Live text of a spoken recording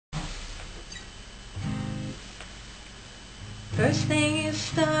First thing you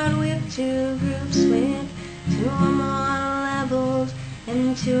start with two groups with two or more levels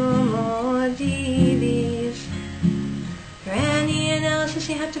and two or more dBs. For any analysis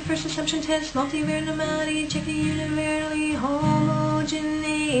you have to first assumption test multivariate normality, check the univariately,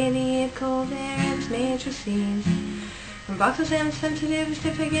 homogeneity, covariance matrices. When boxes and sensitives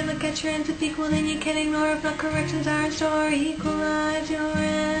if again look at your ends if equal, then you can ignore if not corrections are in store. Equalize your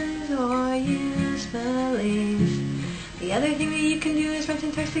ends or use Pillais. The other thing that you can do is run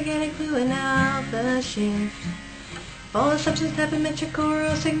syntax to get a clue and alpha shift. If all assumptions have a metric or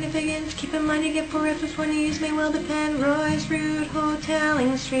real significance, keep in mind you get poor if one you use may well depend. Roy's, root,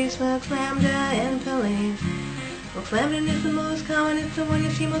 hoteling, streets, Wilk, Lambda, and Pillais. Wilk, Lambda is the most common, it's the one you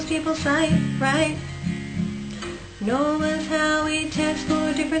see most people cite, right? MANOVA's how we test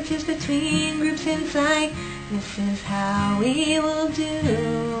for differences between groups in cite. This is how we will do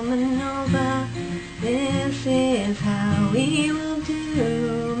MANOVA. This is how we will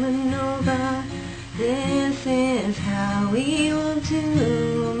do MANOVA. This is how we will do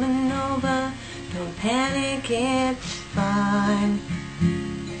MANOVA. Don't panic, it's fine.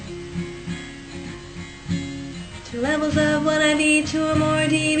 Two levels of 1 IV, two or more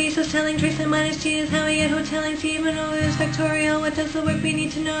dB, so telling trace and minus G is how we get hoteling C. MANOVA is factorial. What does the work we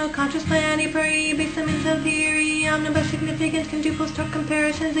need to know? Contrast by anti priori, base them in some theory. Omnibus significance can do post-hoc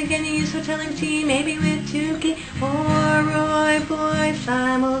comparisons. Again, you use hoteling C, maybe with two key or Roy boy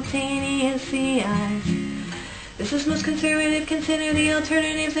simultaneously eyes. This is most conservative. Consider the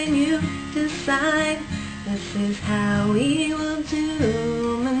alternatives and you decide. This is how we will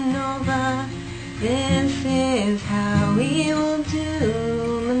do MANOVA. This is how we will do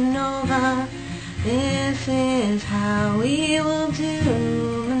MANOVA. This is how we will do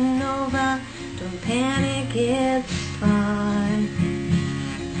MANOVA. Don't panic, it's fun.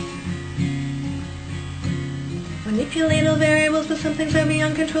 Manipulate all variables, but some things are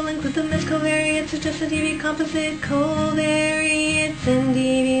beyond control. Include them as covariates, it's just a dB composite. Covariates and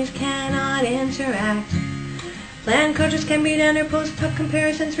dBs cannot interact. Plan coaches can be done or post-hoc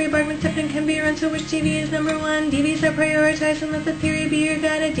comparisons. Rebargman stepping can be run, so which dB is number one? DBs are prioritized and let the theory be your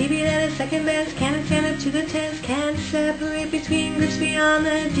guide. A dB that is second best can't stand up to the test. Can't separate between groups beyond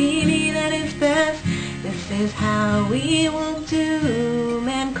the dB that is best. This is how we will do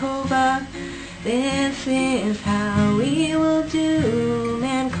MANOVA. This is how we will do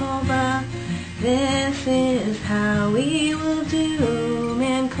MANOVA. This is how we will do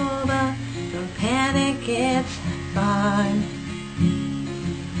MANOVA. Don't panic, it's fine.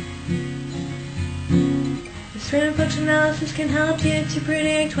 This random function analysis can help you to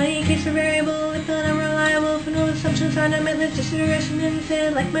predict 20 case a variable if not unreliable. If no assumptions are not met, let's just regression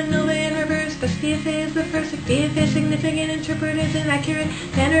instead, like MANOVA in reverse. Best DFA is the first. If DFA is significant, interpret is inaccurate.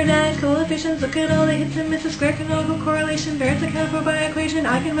 Standardized coefficients, look at all the hits and misses. Square canonical correlation, variance accounted for by equation.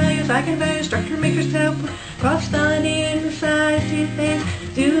 Eigenvalues, structure matrix help. Cross-validated in size, DFA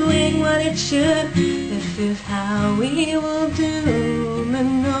doing what it should. This is how we will do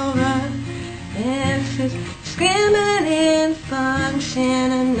MANOVA. This is discriminant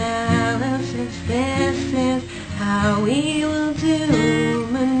function analysis. This is how we will do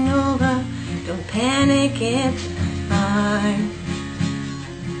MANOVA. Don't panic, it's fine.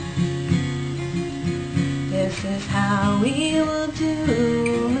 This is how we will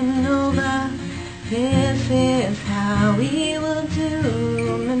do MANOVA. This is how we will do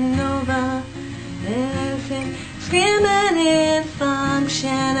MANOVA. This is discriminant function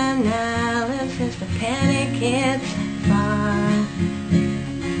analysis. The panic, it's fine.